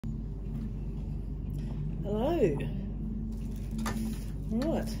Hello.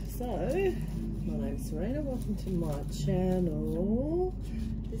 Right, so my name's Serena, welcome to my channel.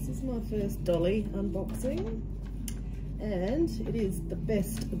 This is my first dolly unboxing and it is the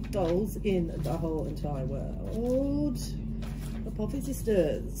best of dolls in the whole entire world. The Popovy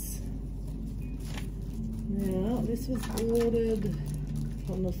sisters. Now this was ordered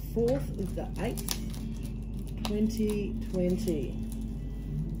on the 4th of the 8th, 2020.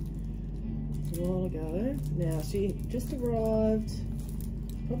 A while ago. Now she just arrived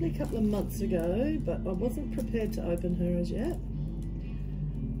probably a couple of months ago, but I wasn't prepared to open her as yet.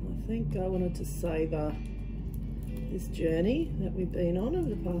 I think I wanted to savor this journey that we've been on over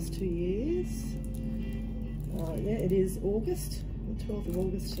the past 2 years. Yeah, it is August, the 12th of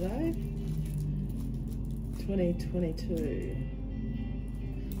August today, 2022.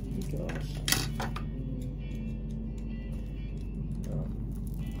 Oh gosh.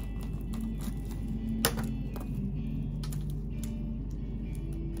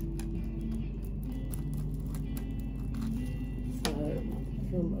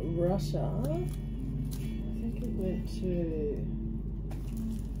 From Russia, I think it went to,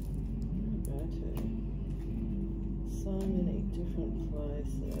 so many different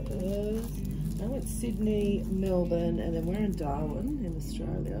places. I went Sydney, Melbourne, and then we're in Darwin in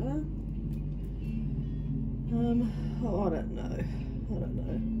Australia. Oh, I don't know.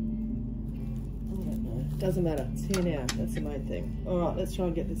 Doesn't matter, it's here now, that's the main thing. All right, let's try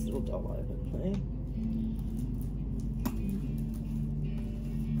and get this little doll open, please.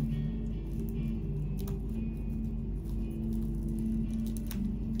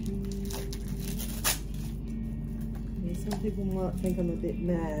 Some people might think I'm a bit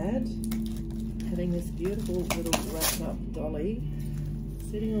mad having this beautiful little wrapped up dolly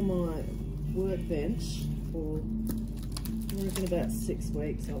sitting on my workbench for I reckon about 6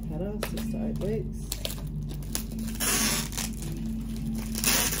 weeks. I've had her 6 to 8 weeks.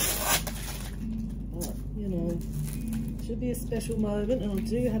 But, you know, should be a special moment, and I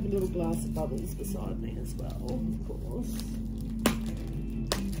do have a little glass of bubbles beside me as well, of course.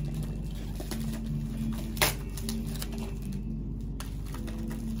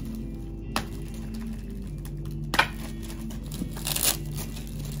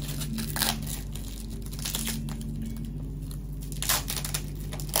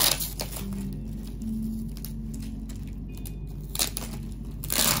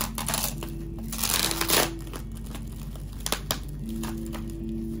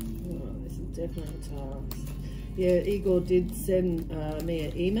 Definitely a task. Yeah, Igor did send me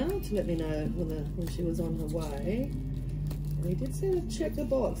an email to let me know when she was on her way, and he did say to check the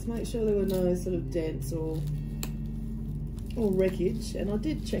box, make sure there were no sort of dents or wreckage, and I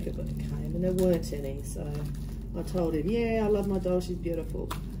did check it when it came and there weren't any, so I told him, yeah, I love my doll, she's beautiful,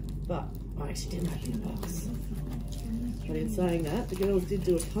 but I actually didn't open the box. But in saying that, the girls did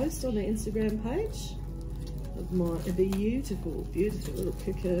do a post on their Instagram page of my beautiful little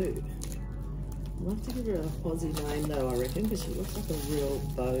cuckoo. I'll have to give her an Aussie name though, I reckon, because she looks like a real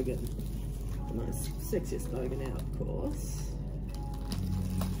bogan. The most sexiest bogan out, of course.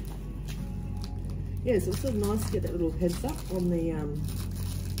 Yeah, so it's sort of nice to get that little heads up on their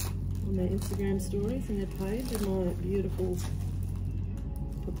Instagram stories and their page of my beautiful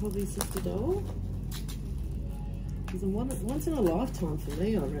Popovy sister doll. It's a once in a lifetime for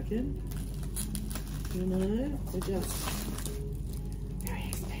me, I reckon. You know, they're just very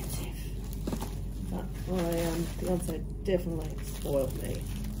expensive. But my fiance definitely spoiled me.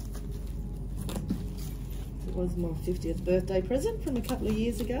 It was my 50th birthday present from a couple of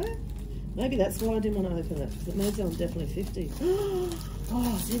years ago. Maybe that's why I didn't want to open it, because it means I'm definitely 50.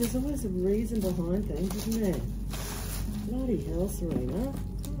 Oh, see, there's always a reason behind things, isn't there? Bloody hell, Serena.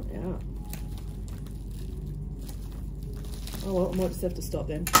 Oh, yeah. Oh, well, I might just have to stop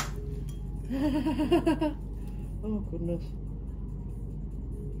then. Oh, goodness.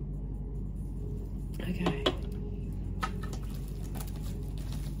 Okay.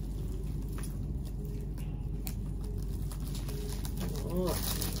 Oh.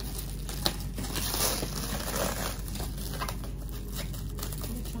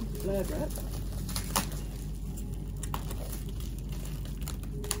 Glad wrap.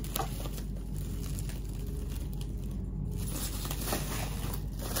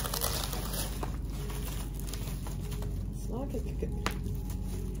 It's like a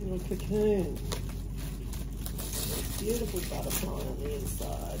little cocoon. Beautiful butterfly on the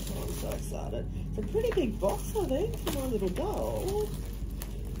inside. Oh, I'm so excited. It's a pretty big box, I think, for my little doll.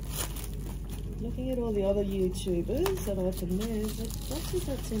 Looking at all the other YouTubers that open theirs, boxes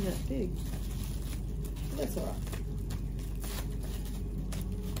don't seem that big. But that's alright.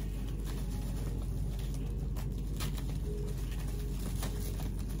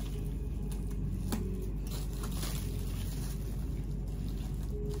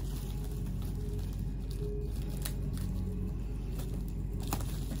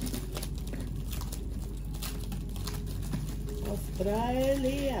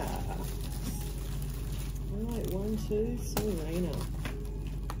 Australia. Alright, 1, 2, Serena.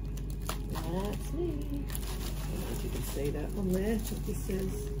 That's me. I don't know if you can see that on there. What this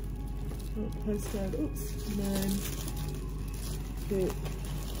says. Oh, postcode. Oops. Names. Cute.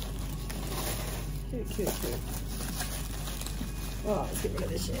 Cute, cute, cute. Oh, let's get rid of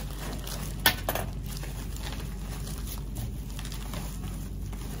this shit.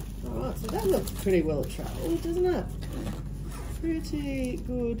 Alright, so that looks pretty well travelled, doesn't it? Pretty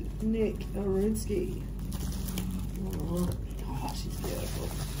good Nick Arunski. Oh, she's beautiful.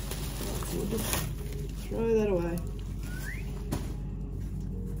 Right, so we'll just throw that away.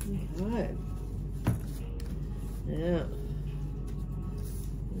 Okay. Now.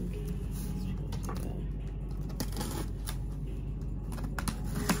 Okay, let's try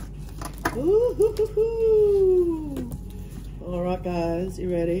that. Ooh, hoo, hoo, hoo. All right, guys,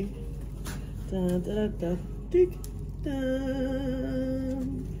 you ready? Dun, da, da, da, dick, dun.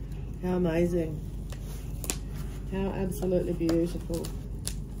 How amazing! How absolutely beautiful!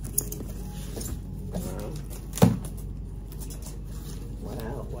 Wow!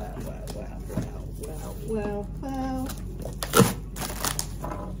 Wow! Wow! Wow! Wow! Wow! Wow! Wow! Wow!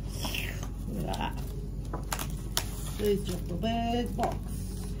 Look at that! There's just a big box.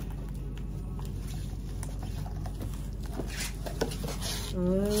 Oh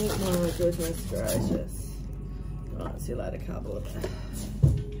my goodness gracious. Right, see you later, cardboard.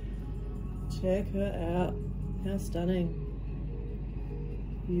 Check her out. How stunning.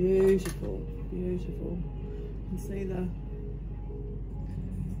 Beautiful, beautiful. You can see the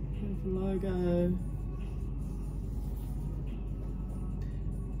beautiful logo.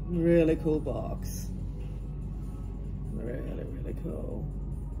 Really cool box. Really, really cool.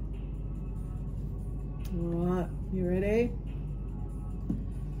 Alright, you ready?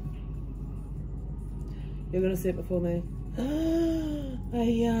 You're gonna see it before me.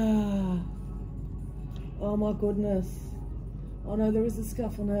 Oh my goodness. Oh no, there is a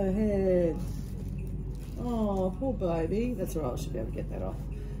scuff on her head. Oh, poor baby. That's all right, I should be able to get that off.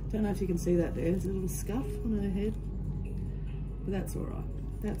 Don't know if you can see that there. There's a little scuff on her head. But that's all right.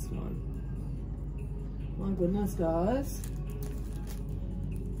 That's fine. My goodness, guys.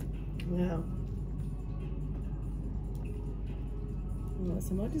 Wow. Alright,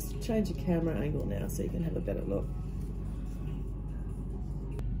 so I might just change the camera angle now so you can have a better look.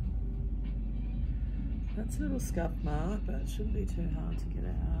 That's a little scuff mark, but it shouldn't be too hard to get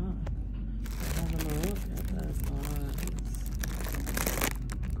out. Have a look at those eyes.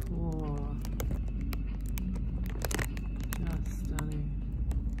 Cool. Just stunning.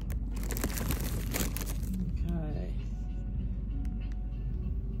 Okay.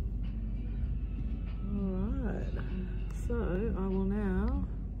 Alright. So I will now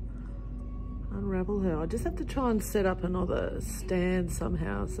unravel her. I just have to try and set up another stand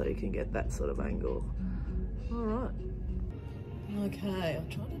somehow so you can get that sort of angle. Alright. Okay, I'll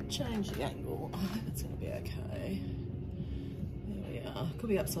try to change the angle. I hope it's going to be okay. There we are. Could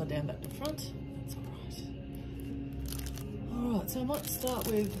be upside down back to front. That's alright. Alright, so I might start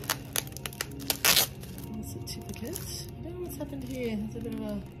with a certificate. I don't know what's happened here. It's a bit of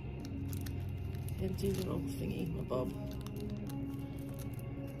a empty little thingy, my bob.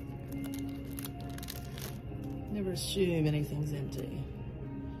 Never assume anything's empty.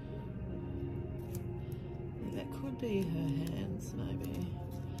 That could be her hands, maybe.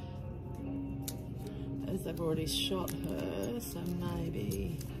 As they've already shot her, so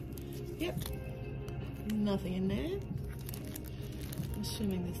maybe. Yep, nothing in there. I'm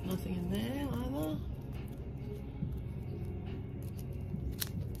assuming there's nothing in there either.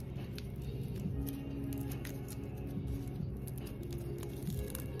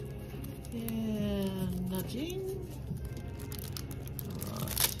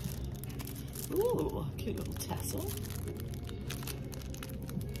 Alright. Ooh, cute little tassel.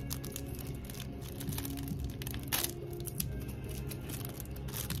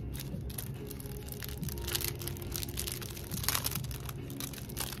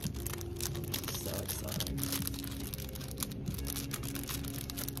 So exciting.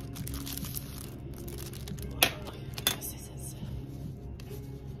 Wow. Yes, yes, yes.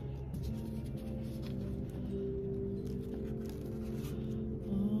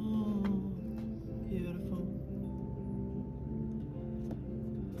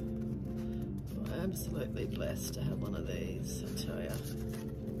 Absolutely blessed to have one of these, I tell ya.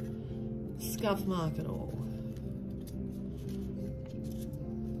 Scuff mark and all.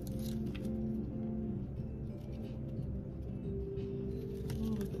 Oh,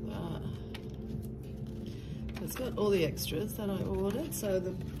 look at that. It's got all the extras that I ordered.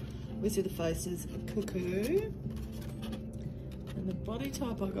 So we see the face is a cuckoo. And the body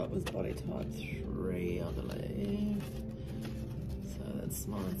type I got was body type 3, I believe. So that's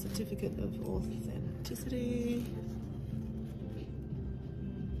my certificate of authenticity.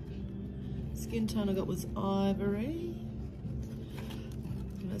 Skin tone I got was ivory.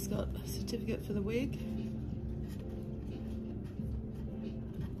 And it's got a certificate for the wig.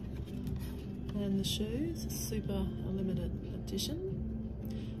 And the shoes, super limited edition.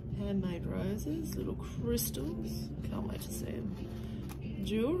 Handmade roses, little crystals. Can't wait to see them.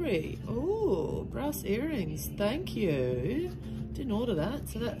 Jewelry. Oh, brass earrings. Thank you. Didn't order that,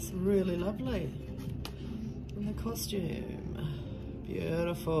 so that's really lovely. And the costume.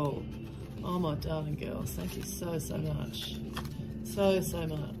 Beautiful. Oh, my darling girls. Thank you so, so much. So, so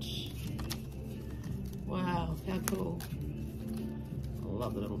much. Wow, how cool. I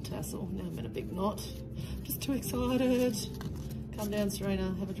love the little tassel. Now I'm in a big knot. Just too excited. Come down,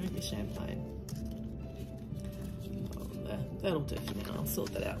 Serena, have a drink of champagne. Oh, that'll do for now. I'll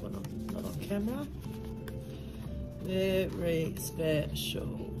sort that out when I'm not on camera. Very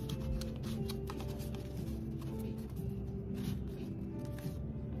special.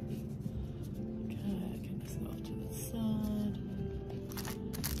 Okay, get this off to the side.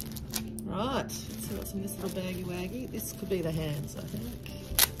 Right, so what's in this little baggy waggy? This could be the hands, I think.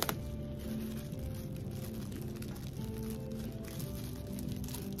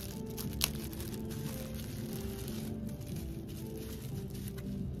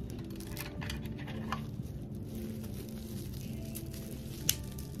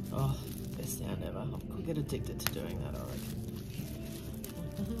 Oh, best sound ever. I could get addicted to doing that, I reckon.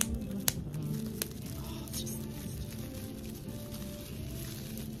 Oh, it's just the best.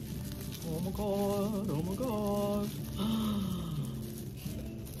 Oh my god, oh my god.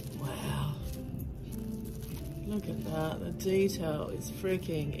 Wow. Look at that, the detail is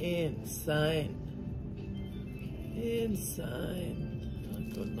freaking insane. Insane. Oh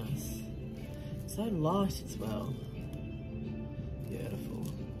goodness. So light as well. Beautiful.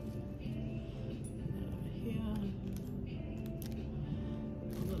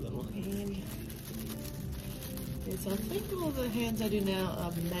 Yes, I think all the hands I do now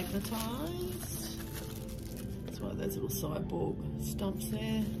are magnetised. That's why those little cyborg stumps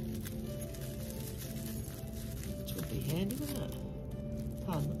there. Which would be handy, wouldn't it?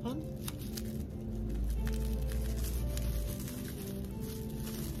 Pardon the pun.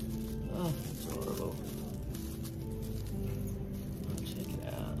 Oh, adorable. Oh, check it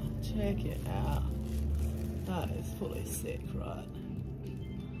out. Check it out. That is fully sick, right?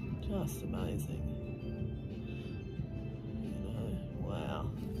 Just amazing. Wow.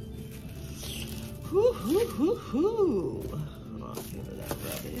 Hoo hoo hoo hoo. Oh, get rid of that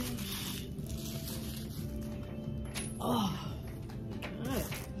rubbish. Oh, okay.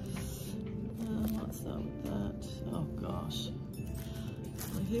 What's up with that? Oh gosh.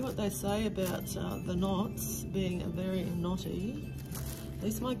 I hear what they say about the knots being very knotty. At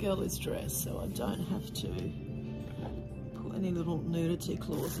least my girl is dressed, so I don't have to put any little nudity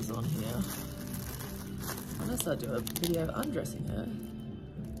clauses on here. Unless I do a video of undressing her.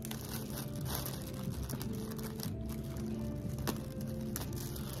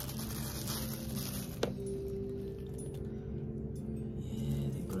 Yeah,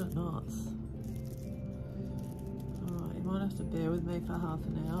 they're good at knots. Alright, you might have to bear with me for half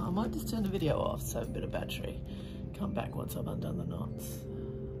an hour. I might just turn the video off, save a bit of battery. Come back once I've undone the knots.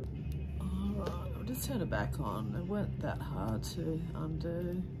 Alright, I'll just turn it back on. It weren't that hard to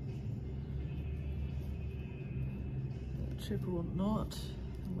undo. Triple knot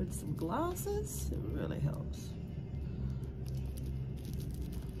with some glasses, it really helps.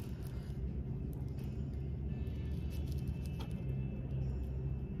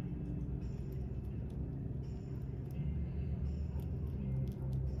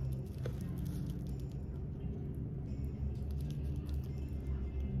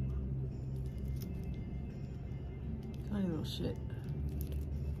 Tiny little shit.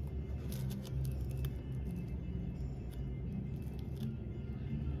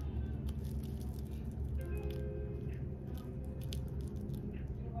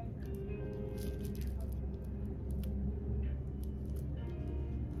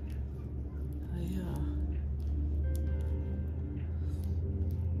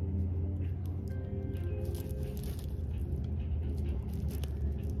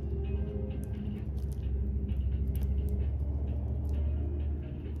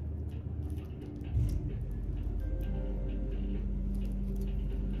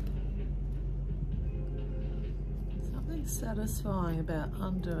 Satisfying about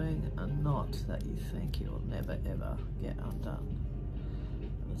undoing a knot that you think you'll never ever get undone.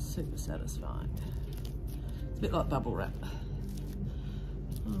 It's super satisfying. It's a bit like bubble wrap.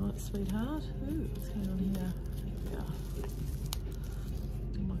 Alright, sweetheart. Ooh, what's going on here? Here we are.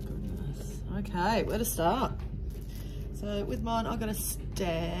 Oh my goodness. Okay, where to start? So with mine, I've got a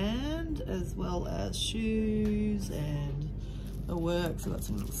stand as well as shoes and the works. I've got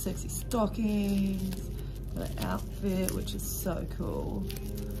some little sexy stockings, got an outfit, which is so cool.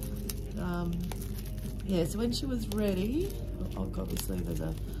 Yeah, so when she was ready, obviously there's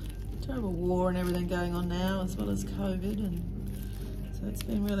a terrible war and everything going on now, as well as COVID, and so it's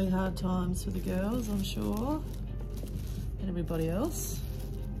been really hard times for the girls, I'm sure, and everybody else.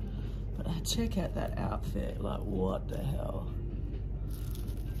 But check out that outfit, like what the hell?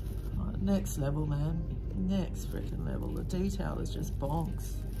 Like, next level, man. Next freaking level. The detail is just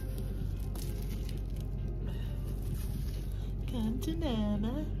bonks. Come to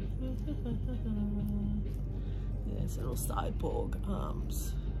Mama. There's little cyborg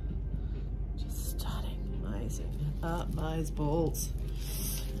arms. Just stunning, amazing. Maze balls.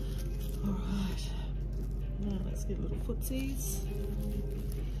 All right. Now let's get little footsies.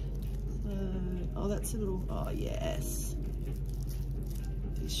 Oh, that's a little, oh yes.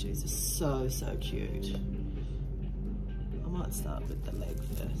 These shoes are so cute. I might start with the leg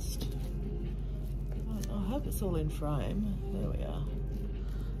first. I hope it's all in frame. There we are.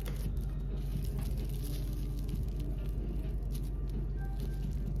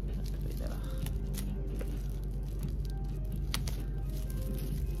 That could be better.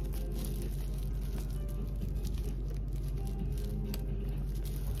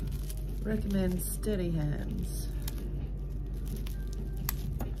 Recommend steady hands.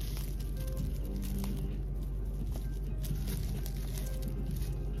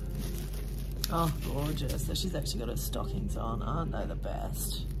 Oh, gorgeous. So she's actually got her stockings on. Aren't they the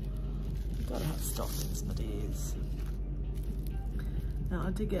best? You've got to have stockings, my dears. Now,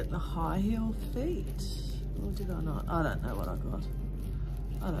 I did get the high heel feet. Or did I not? I don't know what I got.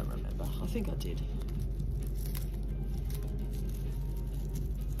 I don't remember. I think I did.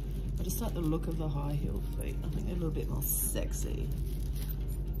 I just like the look of the high heel feet. I think they're a little bit more sexy.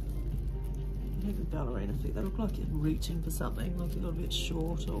 Maybe ballerina feet. They look like you're reaching for something, like a little bit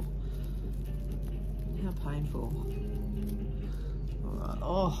short or... How painful. All right.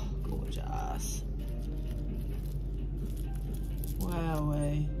 Oh, gorgeous.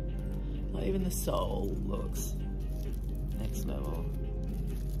 Wowee. Like even the sole looks next level.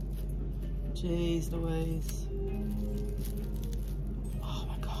 Jeez Louise. Oh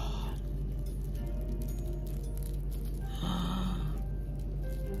my God.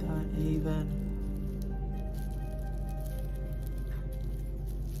 Don't even.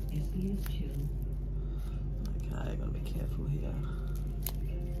 Okay, gotta be careful here.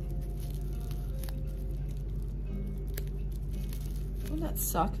 Wouldn't that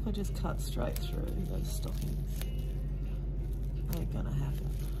suck if I just cut straight through those stockings? Ain't gonna happen.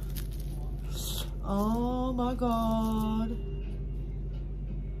 Oh my God.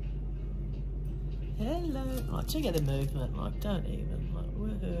 Hello. Oh, check out the movement, like don't even, like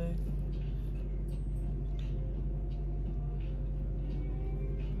woohoo.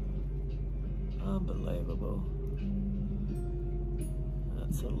 Unbelievable.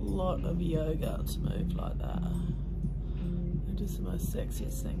 That's a lot of yoga to move like that. They're just the most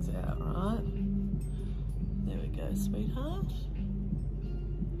sexiest things out, right? There we go, sweetheart.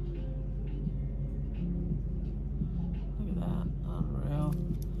 Look at that, unreal.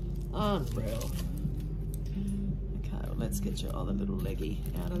 Unreal. Okay, well let's get your other little leggy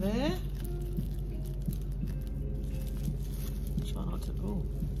out of there. Try not to, oh.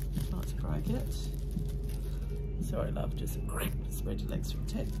 Not to break it. Sorry, love, just spread your legs from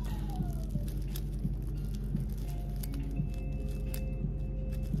tech.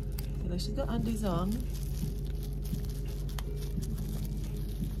 Okay, she's got undies on.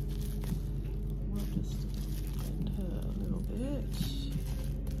 Might just bend her a little bit.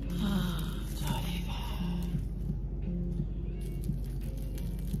 Don't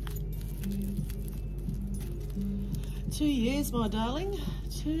even. 2 years, my darling.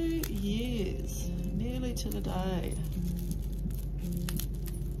 2 years, nearly to the day.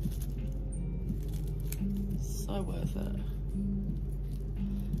 So worth it.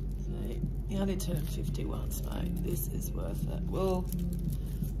 See, you only turned 50 once, mate. This is worth it. Well,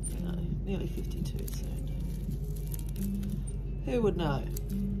 you know, nearly 52 soon. Who would know?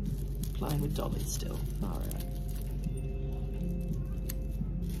 Playing with dollies still. All right.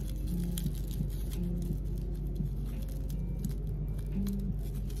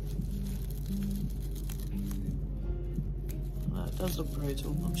 Does look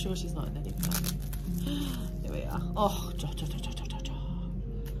brutal. I'm sure she's not in any pain. There we are. Oh, look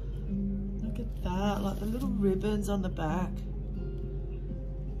at that. Like the little ribbons on the back.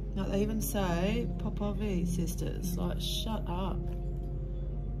 Now they even say Popovy sisters. Like, shut up.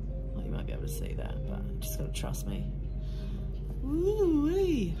 Well, you won't be able to see that, but you just gotta trust me.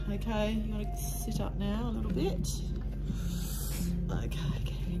 Ooh-wee. Okay, you gotta sit up now a little bit. Okay,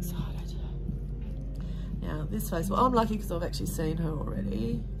 getting excited. Now this face, well, I'm lucky because I've actually seen her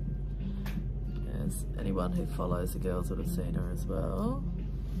already. As anyone who follows the girls would have seen her as well.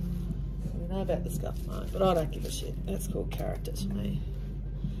 We know about the scuff mark, but I don't give a shit. That's called character to me.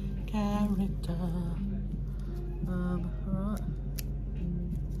 Character. Alright.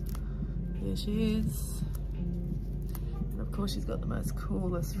 Here she is. And of course she's got the most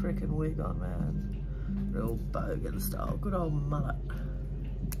coolest freaking wig on, man. Real bogan style. Good old mullet.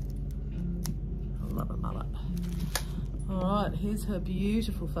 I love a mullet. Alright, here's her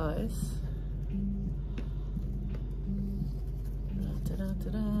beautiful face.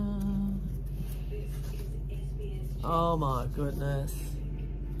 Da-da-da-da. Oh my goodness.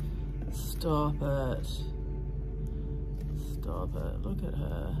 Stop it. Stop it. Look at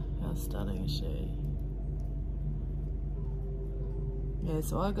her. How stunning is she? Yeah,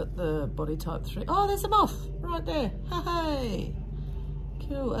 so I got the body type 3. Oh, there's a moth right there. Hey,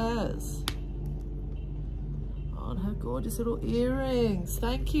 cool as. Oh, and her gorgeous little earrings.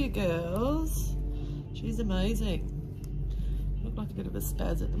 Thank you, girls. She's amazing. Look like a bit of a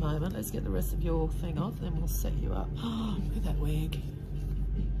spaz at the moment. Let's get the rest of your thing off, then we'll set you up. Oh, look at that wig.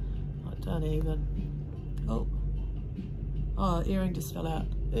 I don't even. Oh. Oh, earring just fell out.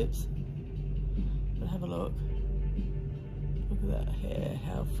 Oops. But have a look. Look at that hair.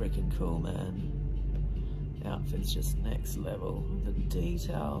 How freaking cool, man. The outfit's just next level. The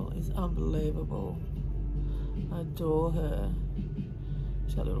detail is unbelievable. I adore her.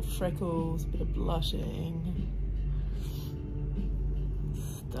 She's got little freckles, a bit of blushing.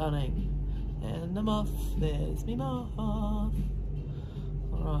 Stunning. And the moth. There's me moth. Alright,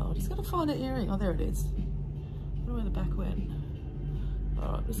 I'm just going to find an earring. Oh, there it is. I don't know where the back went.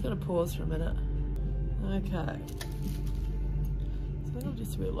 Alright, I'm just going to pause for a minute. Okay. So then I've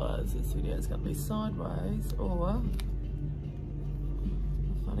just realised this video is going to be sideways or a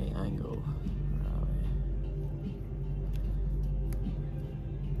funny angle. Where are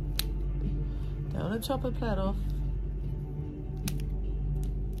we? Don't want to chop her plait off.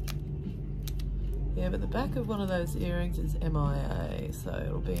 Yeah, but the back of one of those earrings is MIA, so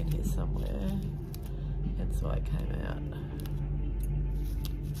it'll be in here somewhere. That's why it came out.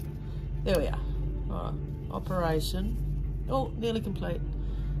 There we are. Alright, operation. Oh, nearly complete.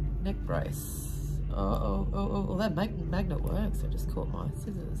 Neck brace. Oh, that magnet works. I just caught my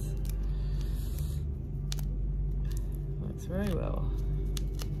scissors. Works very well.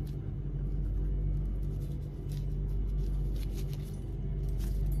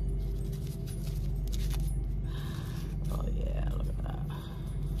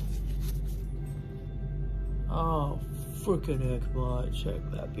 Oh, freaking heck, mate. Check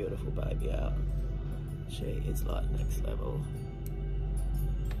that beautiful baby out. She is like next level.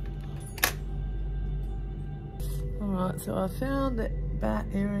 Alright, so I found that bat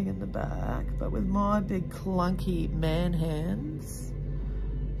earring in the back, but with my big clunky man hands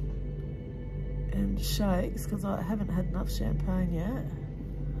and shakes, because I haven't had enough champagne yet,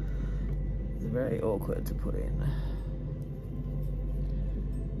 it's very awkward to put in.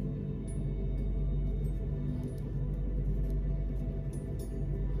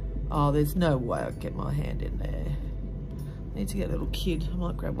 Oh, there's no way I'd get my hand in there. I need to get a little kid. I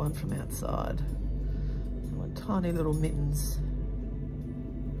might grab one from outside. So my tiny little mittens.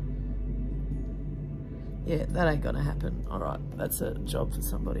 Yeah, that ain't gonna happen. All right, that's a job for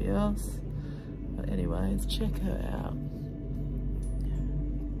somebody else. But anyways, check her out.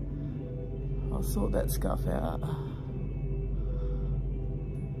 I'll sort that scuff out.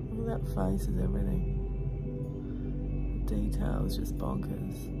 Look at that face is everything. Detail is just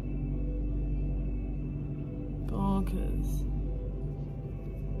bonkers. Bonkers.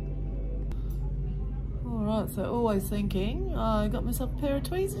 Alright, so always thinking, I got myself a pair of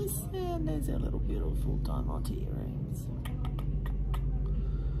tweezers, and there's our little beautiful diamante earrings.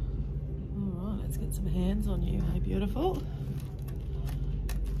 Alright, let's get some hands on you, hey beautiful.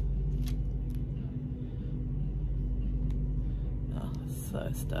 Oh, so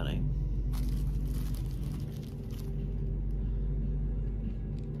stunning.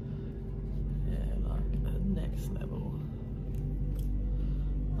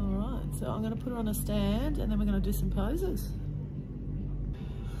 So I'm going to put her on a stand and then we're going to do some poses.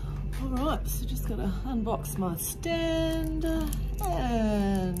 Alright, so just got to unbox my stand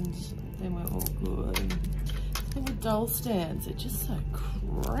and then we're all good. The thing with doll stands, they're just so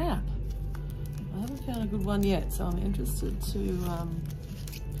crap. I haven't found a good one yet, so I'm interested to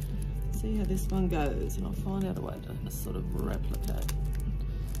see how this one goes, and I'll find out a way to sort of replicate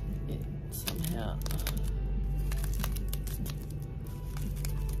it somehow.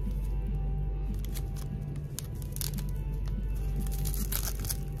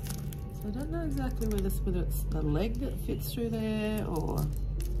 So I don't know exactly whether it's the leg that fits through there, or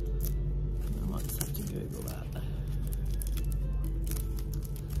I might just have to Google that.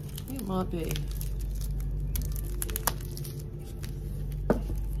 I think it might be.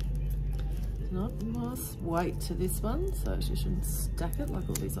 Not nice weight to this one, so she shouldn't stack it like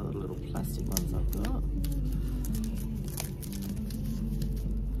all these other little plastic ones I've got.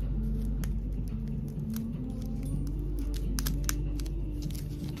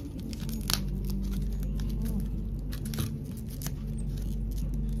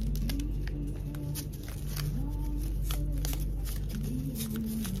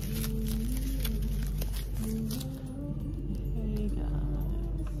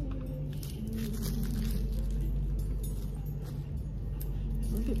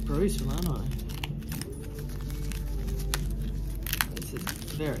 Brutal, aren't I? This is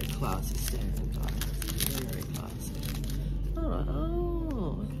very classy stand, guys. Very classy. Alright,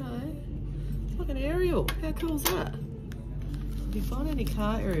 oh, okay. It's like an aerial. How cool is that? If you find any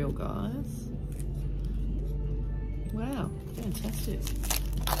car aerial, guys. Wow, fantastic.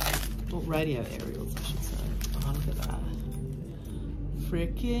 Well, radio aerials, I should say. Oh, look at that.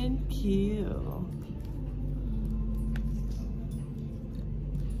 Freaking cute.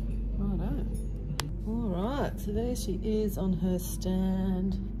 Alright, so there she is on her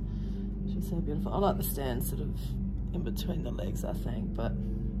stand. She's so beautiful. I like the stand sort of in between the legs, I think, but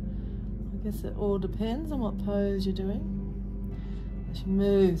I guess it all depends on what pose you're doing. She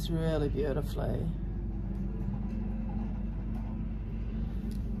moves really beautifully.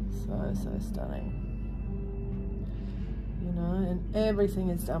 So stunning. You know, and everything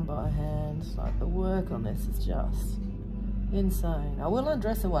is done by hand. Like, the work on this is just insane. I will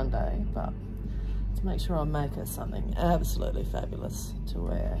undress her one day, but to make sure I make her something absolutely fabulous to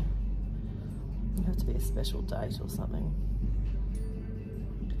wear. It'll have to be a special date or something.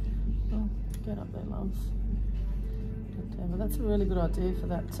 Oh, get up there, loves. God damn it, that's a really good idea for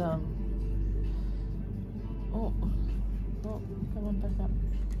that, oh, come on, back up.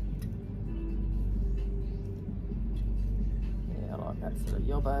 Yeah, I like that sort of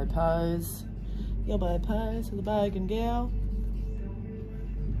yobbo pose. Yobbo pose for the bogan gal.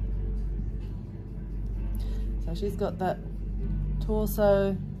 So she's got that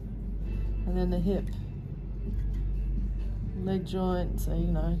torso and then the hip, leg joint, so you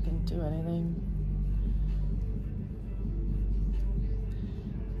know, you can do anything.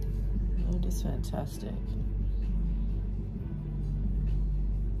 Oh, just fantastic.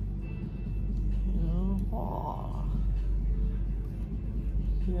 Oh,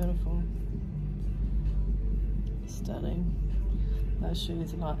 beautiful. Stunning. Those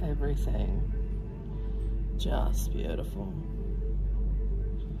shoes are like everything. Just beautiful.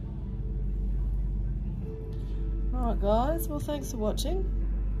 Alright guys, well thanks for watching.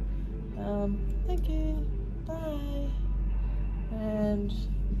 Thank you. Bye. And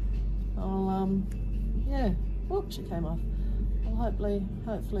I'll yeah, whoop, she came off. I'll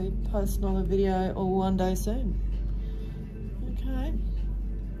hopefully post another video or one day soon. Okay.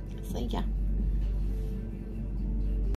 See ya.